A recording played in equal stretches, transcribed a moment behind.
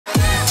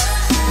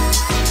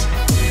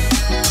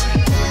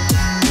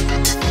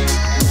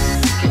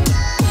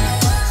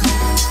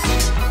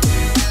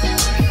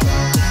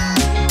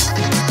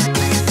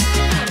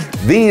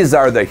These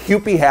are the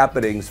Hupy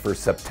happenings for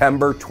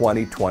September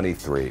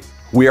 2023.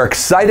 We are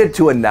excited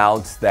to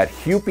announce that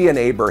Hupy and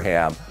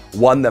Abraham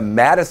won the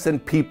Madison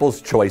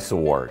People's Choice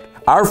Award.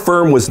 Our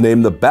firm was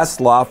named the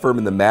best law firm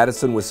in the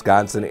Madison,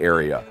 Wisconsin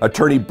area.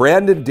 Attorney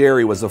Brandon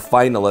Derry was a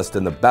finalist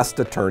in the Best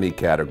Attorney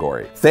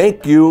category.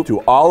 Thank you to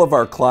all of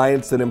our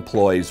clients and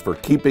employees for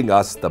keeping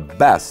us the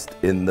best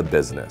in the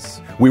business.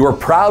 We were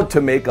proud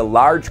to make a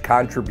large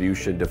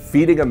contribution to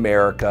Feeding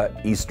America,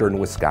 Eastern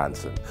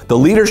Wisconsin. The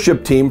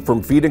leadership team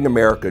from Feeding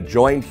America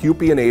joined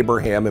Hupy and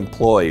Abraham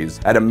employees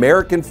at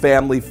American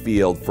Family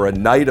Field for a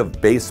night of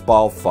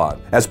baseball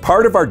fun. As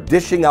part of our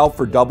Dishing Out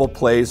for Double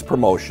Plays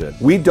promotion,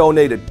 we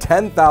donated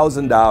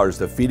 $10,000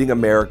 to Feeding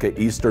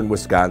America, Eastern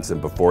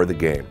Wisconsin before the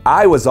game.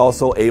 I was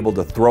also able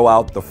to throw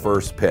out the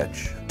first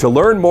pitch. To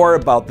learn more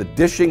about the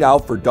Dishing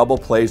Out for Double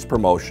Plays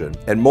promotion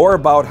and more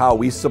about how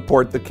we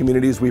support the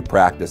communities we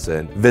practice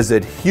in,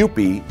 visit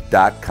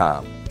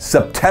Hupy.com.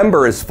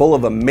 September is full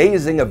of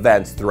amazing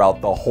events throughout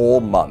the whole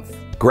month.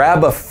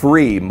 Grab a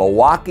free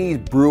Milwaukee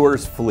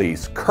Brewers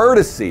fleece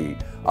courtesy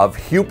of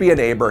Hupy and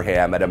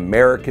Abraham at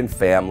American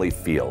Family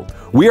Field.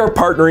 We are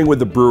partnering with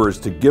the Brewers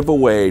to give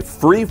away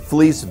free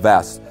fleece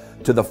vests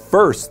to the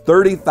first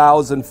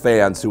 30,000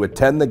 fans who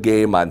attend the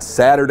game on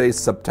Saturday,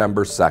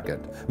 September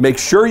 2nd. Make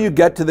sure you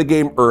get to the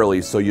game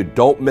early so you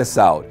don't miss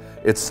out.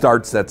 It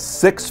starts at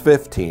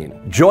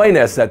 6:15. Join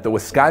us at the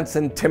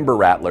Wisconsin Timber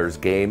Rattlers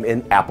game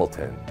in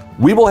Appleton.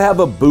 We will have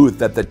a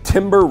booth at the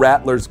Timber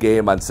Rattlers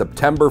game on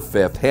September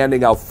 5th,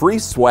 handing out free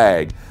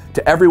swag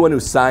to everyone who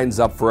signs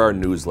up for our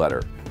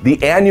newsletter.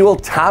 The annual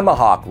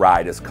Tomahawk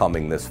Ride is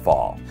coming this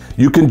fall.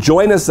 You can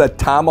join us at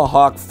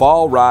Tomahawk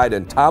Fall Ride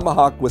in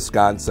Tomahawk,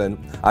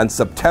 Wisconsin on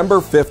September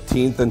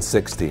 15th and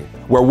 16th,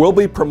 where we'll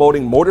be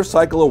promoting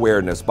motorcycle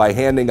awareness by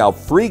handing out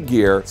free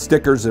gear,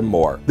 stickers, and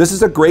more. This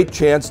is a great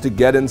chance to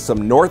get in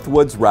some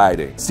Northwoods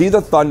riding, see the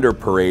Thunder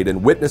Parade,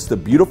 and witness the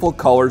beautiful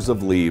colors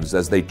of leaves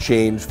as they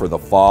change for the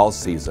fall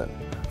season.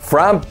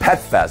 From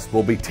Pet Fest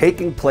will be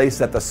taking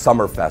place at the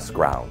Summerfest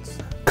grounds.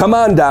 Come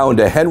on down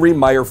to Henry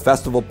Meyer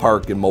Festival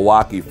Park in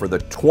Milwaukee for the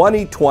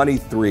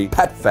 2023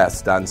 Pet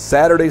Fest on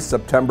Saturday,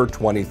 September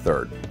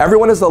 23rd.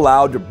 Everyone is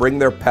allowed to bring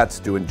their pets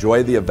to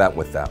enjoy the event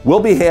with them.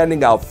 We'll be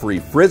handing out free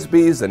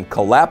frisbees and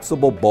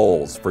collapsible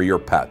bowls for your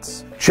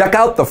pets. Check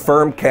out the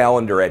firm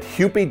calendar at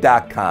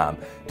Hupy.com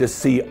to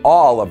see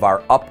all of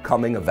our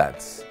upcoming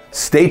events.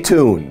 Stay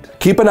tuned.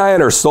 Keep an eye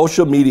on our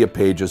social media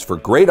pages for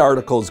great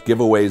articles,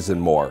 giveaways, and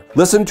more.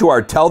 Listen to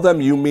our Tell Them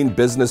You Mean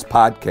Business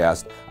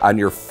podcast on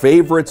your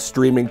favorite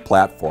streaming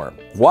platform.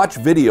 Watch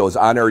videos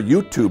on our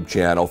YouTube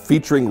channel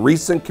featuring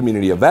recent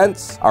community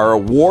events, our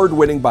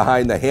award-winning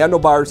Behind the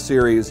Handlebars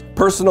series,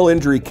 personal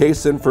injury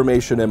case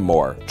information, and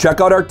more.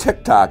 Check out our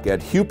TikTok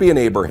at Hupy and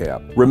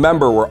Abraham.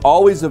 Remember, we're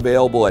always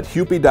available at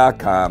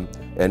Hupy.com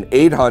and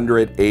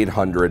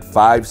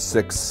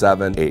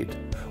 800-800-5678.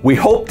 We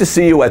hope to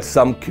see you at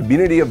some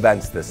community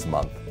events this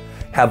month.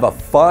 Have a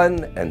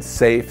fun and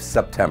safe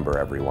September,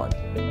 everyone.